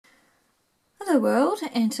Hello world,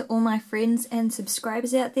 and to all my friends and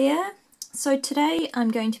subscribers out there. So today I'm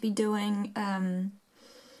going to be doing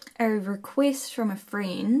a request from a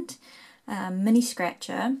friend, mini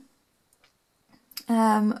scratcher,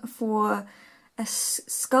 for a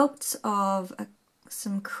sculpt of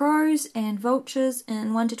some crows and vultures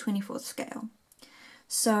in 1 to 24 scale.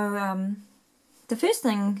 So the first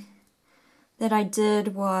thing that I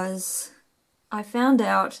did was I found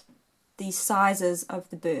out the sizes of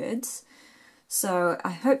the birds. So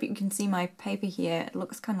I hope you can see my paper here. It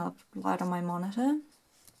looks kind of light on my monitor.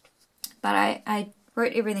 But I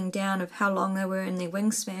wrote everything down of how long they were in their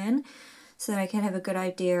wingspan so that I can have a good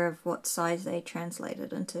idea of what size they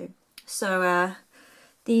translated into. So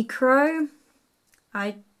the crow,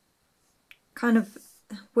 I kind of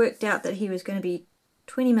worked out that he was going to be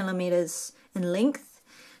 20 millimeters in length.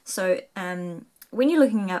 So when you're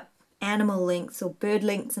looking up animal lengths or bird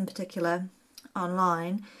lengths in particular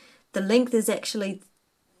online, the length is actually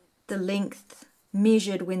the length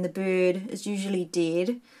measured when the bird is usually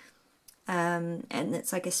dead, and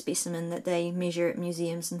it's like a specimen that they measure at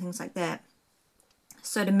museums and things like that.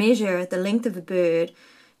 So to measure the length of a bird,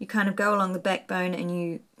 you kind of go along the backbone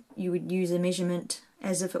and you would use a measurement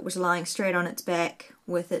as if it was lying straight on its back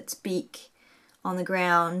with its beak on the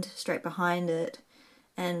ground straight behind it,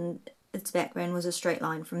 and its backbone was a straight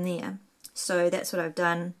line from there. So that's what I've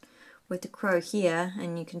done with the crow here,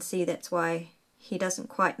 and you can see that's why he doesn't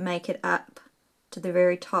quite make it up to the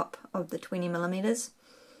very top of the 20 millimeters,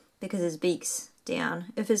 because his beak's down.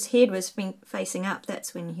 If his head was facing up,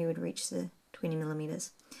 that's when he would reach the 20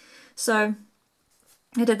 millimeters. So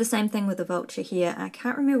I did the same thing with the vulture here. I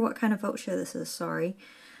can't remember what kind of vulture this is, sorry.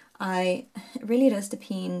 It really does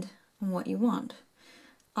depend on what you want.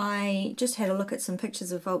 I just had a look at some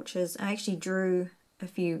pictures of vultures. I actually drew a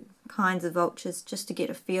few kinds of vultures just to get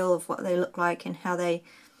a feel of what they look like and how they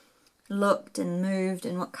looked and moved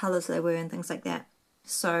and what colours they were and things like that.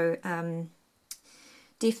 So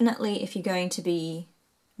definitely if you're going to be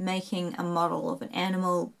making a model of an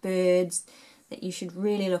animal, birds, that you should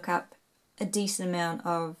really look up a decent amount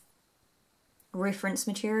of reference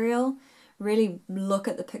material. Really look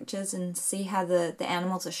at the pictures and see how the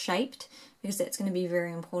animals are shaped, because that's going to be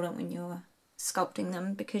very important when you're sculpting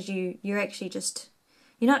them, because you're actually just,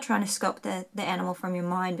 you're not trying to sculpt the animal from your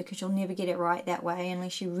mind, because you'll never get it right that way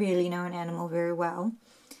unless you really know an animal very well.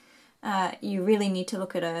 You really need to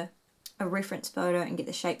look at a reference photo and get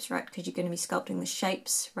the shapes right, because you're going to be sculpting the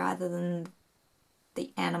shapes rather than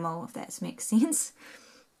the animal, if that makes sense.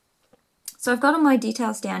 So I've got all my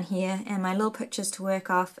details down here and my little pictures to work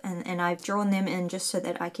off, and I've drawn them in just so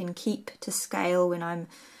that I can keep to scale when I'm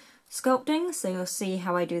sculpting, so you'll see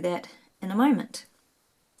how I do that in a moment.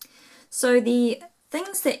 So the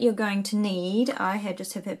things that you're going to need, I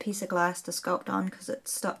just have a piece of glass to sculpt on because it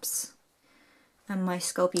stops my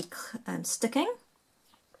Sculpey sticking.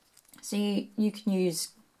 So you can use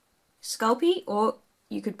Sculpey, or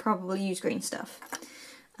you could probably use green stuff.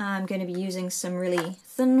 I'm going to be using some really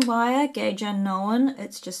thin wire, gauge unknown.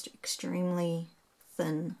 It's just extremely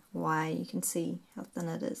thin wire. You can see how thin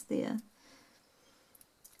it is there.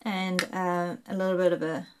 And a little bit of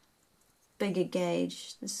a bigger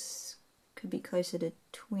gauge. This could be closer to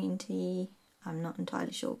 20, I'm not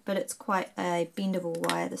entirely sure, but it's quite a bendable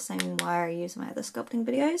wire, the same wire I use in my other sculpting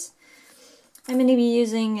videos. I'm going to be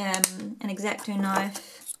using an X-Acto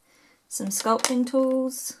knife, some sculpting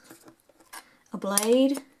tools, a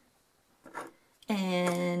blade,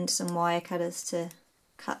 and some wire cutters to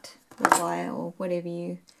cut the wire, or whatever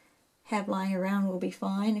you have lying around will be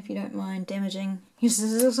fine if you don't mind damaging your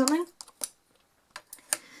scissors or something.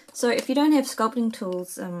 So if you don't have sculpting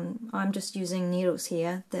tools, I'm just using needles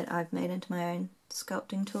here that I've made into my own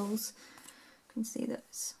sculpting tools. You can see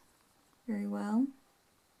those very well.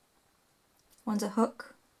 One's a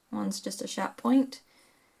hook, one's just a sharp point,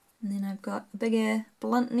 and then I've got a bigger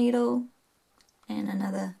blunt needle and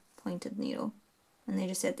another pointed needle. And they're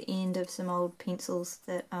just at the end of some old pencils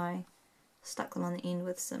that I stuck them on the end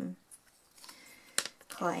with some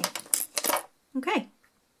clay. Okay,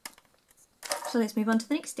 so let's move on to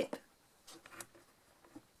the next step.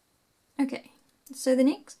 Okay, so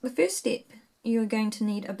the first step, you're going to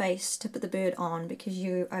need a base to put the bird on, because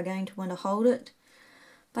you are going to want to hold it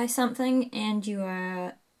by something, and you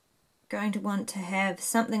are going to want to have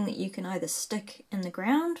something that you can either stick in the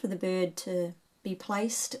ground for the bird to be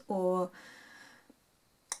placed, or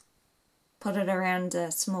put it around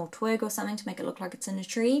a small twig or something to make it look like it's in a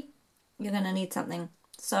tree. You're going to need something.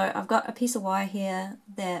 So I've got a piece of wire here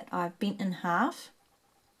that I've bent in half,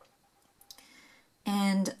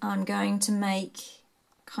 and I'm going to make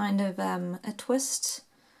kind of a twist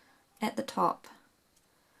at the top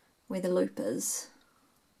where the loop is.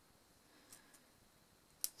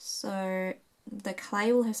 So the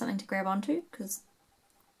clay will have something to grab onto, because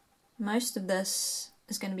most of this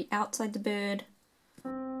is going to be outside the bird.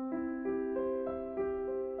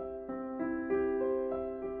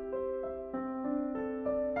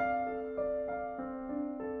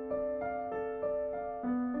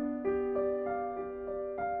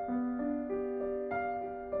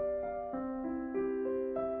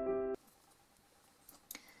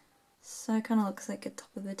 So it kind of looks like a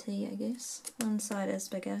top of a T, I guess. One side is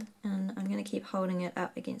bigger, and I'm going to keep holding it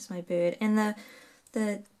up against my bird. And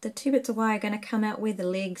the two bits of wire are going to come out where the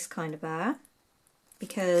legs kind of are,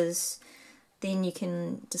 because then you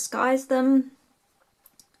can disguise them,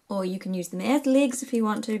 or you can use them as legs if you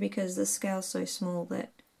want to, because the scale's so small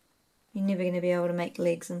that you're never going to be able to make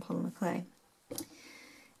legs in polymer clay.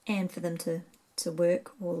 And for them to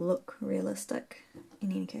work or look realistic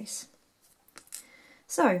in any case.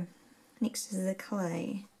 So, next is the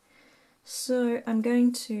clay. So I'm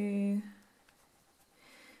going to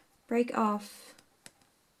break off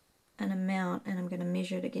an amount, and I'm going to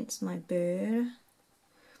measure it against my bird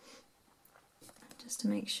just to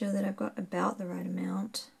make sure that I've got about the right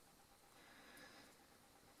amount.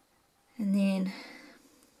 And then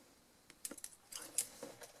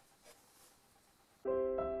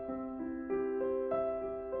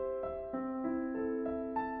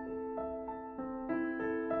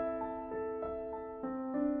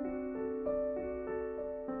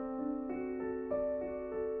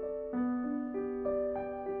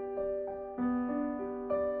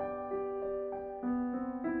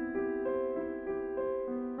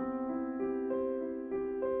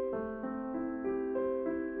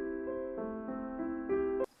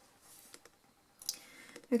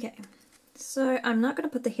okay, so I'm not going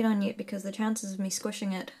to put the head on yet because the chances of me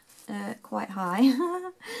squishing it are quite high.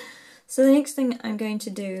 So the next thing I'm going to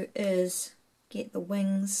do is get the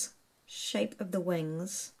wings, shape of the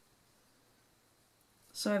wings.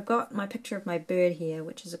 So I've got my picture of my bird here,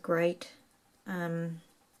 which is a great guide,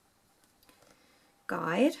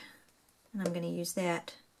 and I'm going to use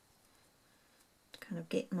that to kind of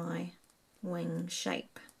get my wing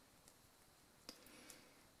shape.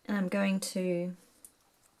 And I'm going to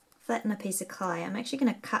flatten a piece of clay. I'm actually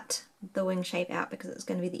going to cut the wing shape out because it's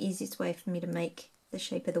going to be the easiest way for me to make the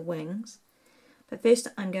shape of the wings. But first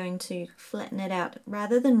I'm going to flatten it out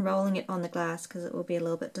rather than rolling it on the glass, because it will be a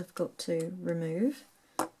little bit difficult to remove.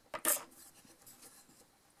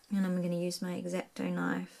 And I'm going to use my X-Acto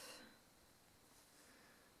knife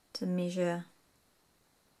to measure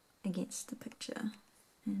against the picture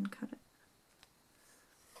and cut it.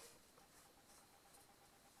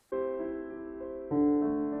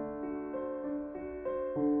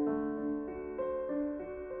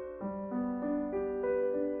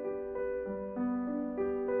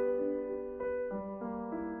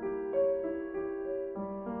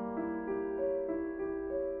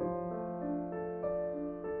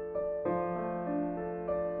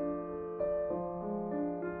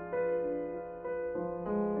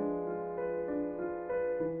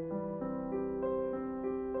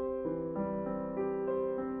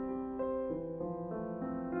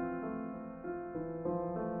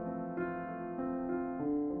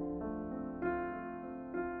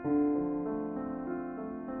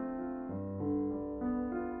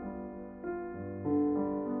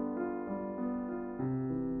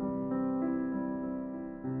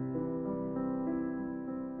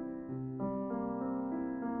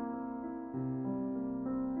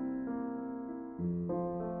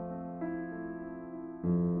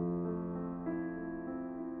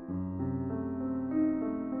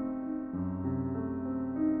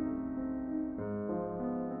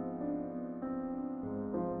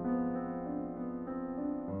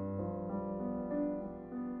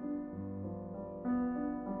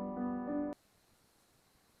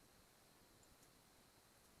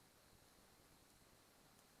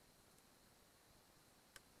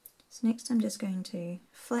 So next I'm just going to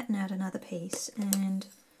flatten out another piece, and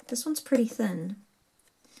this one's pretty thin,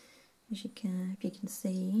 as you can, if you can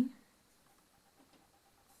see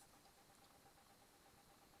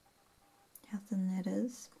how thin that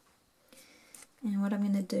is. And what I'm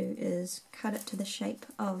going to do is cut it to the shape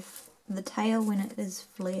of the tail when it is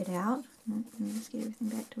flared out. Let me just get everything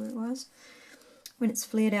back to where it was. When it's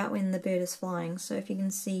flared out when the bird is flying. So if you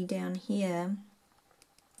can see down here,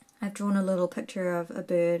 I've drawn a little picture of a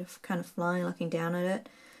bird kind of flying, looking down at it,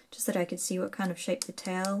 just that I could see what kind of shape the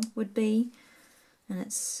tail would be. And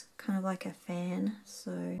it's kind of like a fan,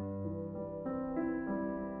 so...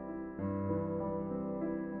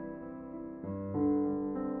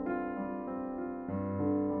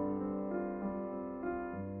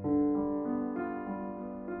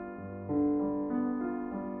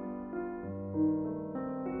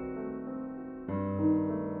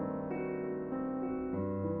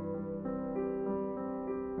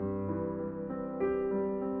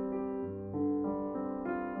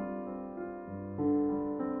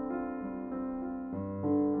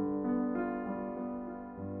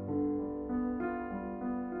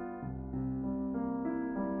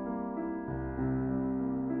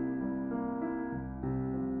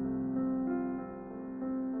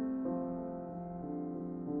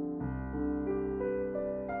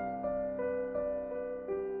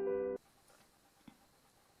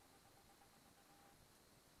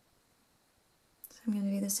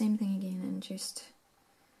 same thing again and just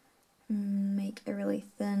make a really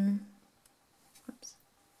thin, whoops,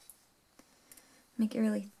 make a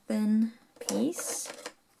really thin piece.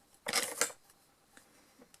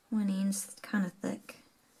 One end's kind of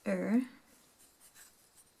thicker,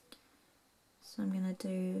 so I'm gonna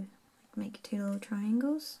do make 2 little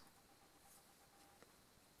triangles.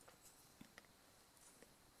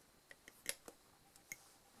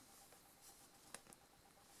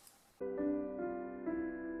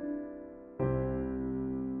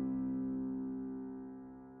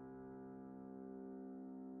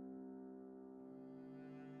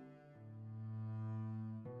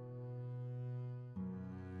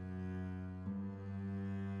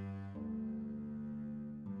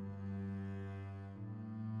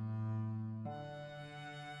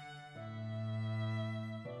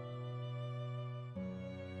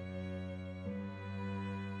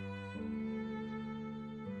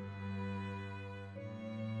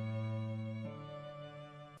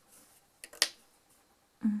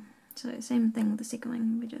 So same thing with the second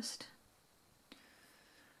one, we're just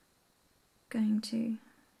going to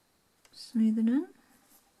smooth it in.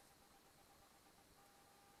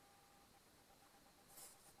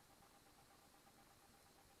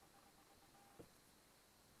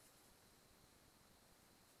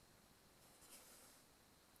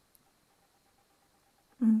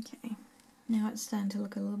 Okay, now it's starting to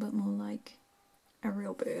look a little bit more like a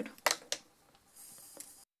real bird.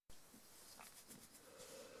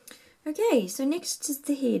 Okay, so next is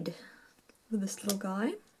the head for this little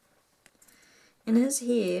guy. And his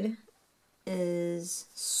head is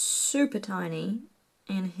super tiny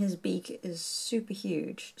and his beak is super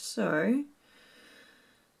huge. So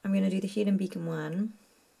I'm going to do the head and beak in one.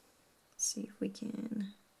 See if we can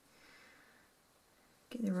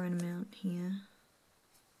get the right amount here.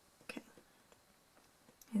 Okay,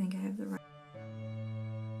 I think I have the right.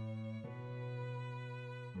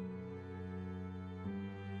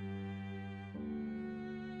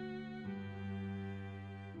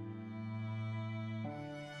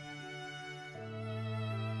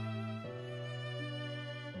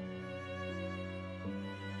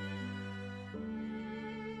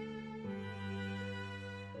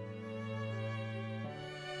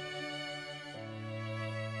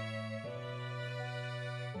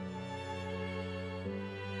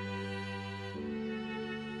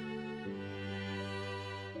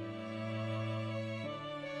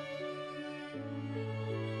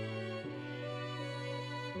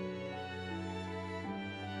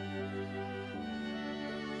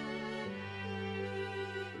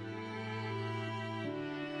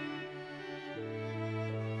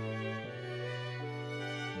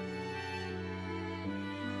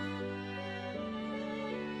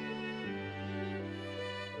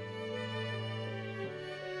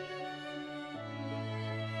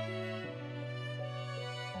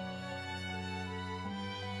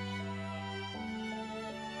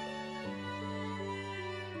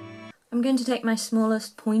 I'm going to take my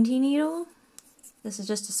smallest pointy needle. This is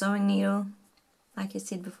just a sewing needle, like I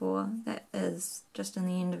said before, that is just in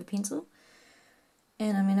the end of a pencil.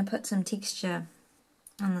 And I'm going to put some texture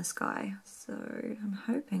on the sky. So I'm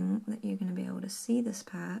hoping that you're going to be able to see this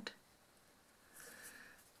part.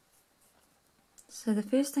 So the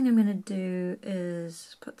first thing I'm going to do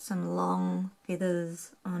is put some long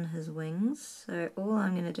feathers on his wings. So all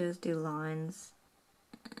I'm going to do is do lines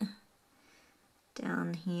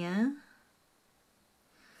down here,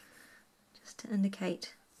 just to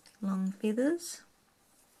indicate long feathers.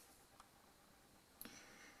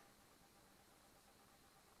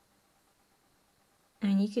 I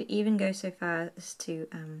mean, you could even go so far as to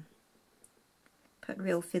put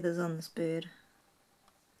real feathers on this bird,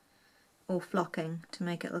 or flocking to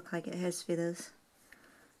make it look like it has feathers,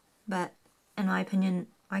 but in my opinion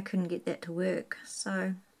I couldn't get that to work,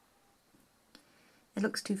 so it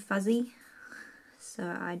looks too fuzzy, so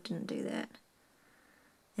I didn't do that.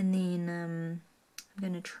 And then I'm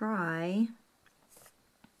going to try,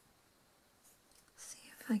 see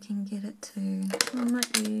if I can get it to, I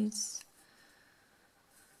might use,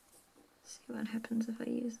 see what happens if I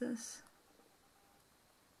use this.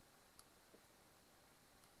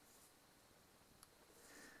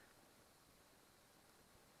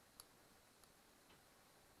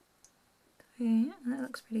 Yeah, that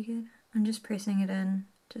looks pretty good. I'm just pressing it in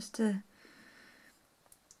just to,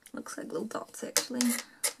 looks like little dots actually.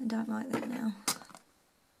 I don't like that now.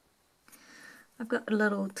 I've got a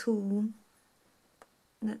little tool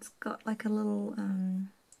that's got like a little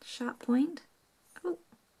sharp point. Oh,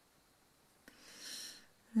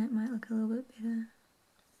 that might look a little bit better.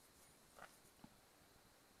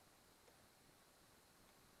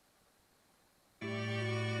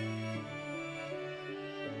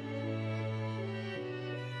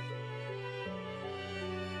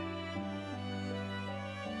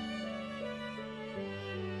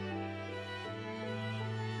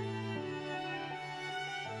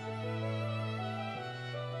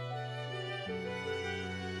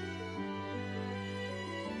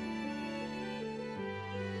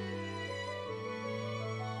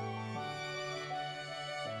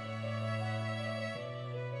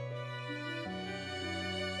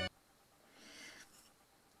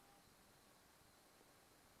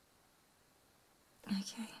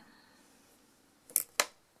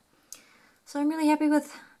 So I'm really happy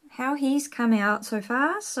with how he's come out so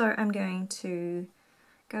far, so I'm going to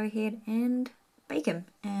go ahead and bake him,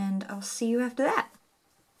 and I'll see you after that.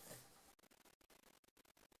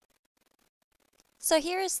 So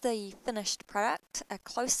here is the finished product, a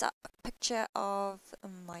close-up picture of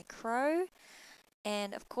my crow.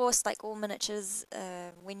 And of course, like all miniatures,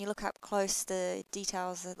 when you look up close, the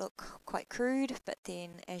details look quite crude, but then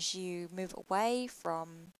as you move away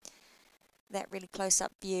from that really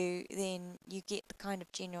close-up view, then you get the kind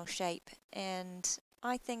of general shape. And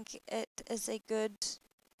I think it is a good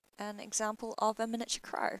example of a miniature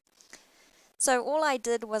crow. So all I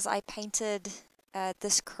did was I painted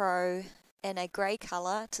this crow in a grey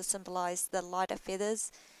colour to symbolize the lighter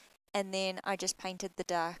feathers, and then I just painted the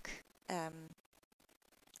dark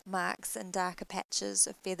marks and darker patches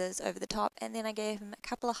of feathers over the top, and then I gave him a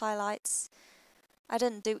couple of highlights. I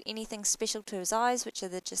didn't do anything special to his eyes, which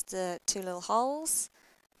are just the two little holes,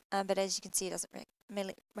 but as you can see, it doesn't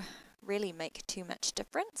really make too much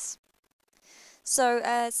difference. So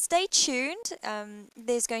stay tuned.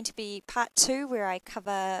 There's going to be part 2 where I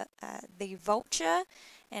cover the vulture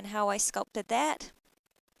and how I sculpted that,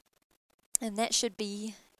 and that should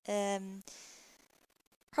be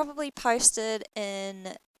probably posted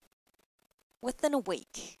within a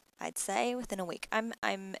week. I'd say within a week.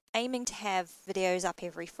 I'm aiming to have videos up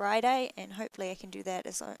every Friday, and hopefully I can do that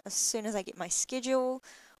as soon as I get my schedule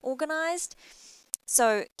organized.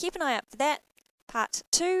 So keep an eye out for that, part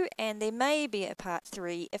 2, and there may be a part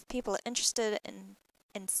 3 if people are interested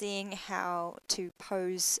in seeing how to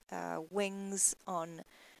pose wings on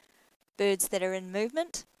birds that are in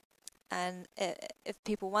movement. And if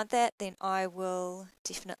people want that, then I will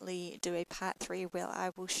definitely do a part 3 where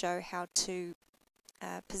I will show how to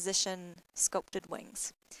position sculpted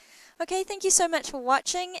wings. Okay, thank you so much for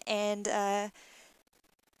watching, and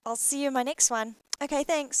I'll see you in my next one. Okay,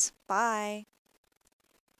 thanks. Bye.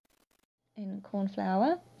 In corn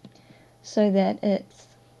flour so that it's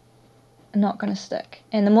not going to stick,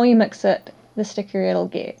 and the more you mix it, the stickier it'll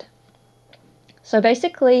get. So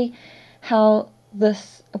basically why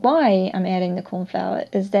I'm adding the corn flour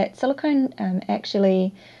is that silicone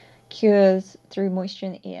actually cures through moisture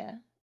in the air.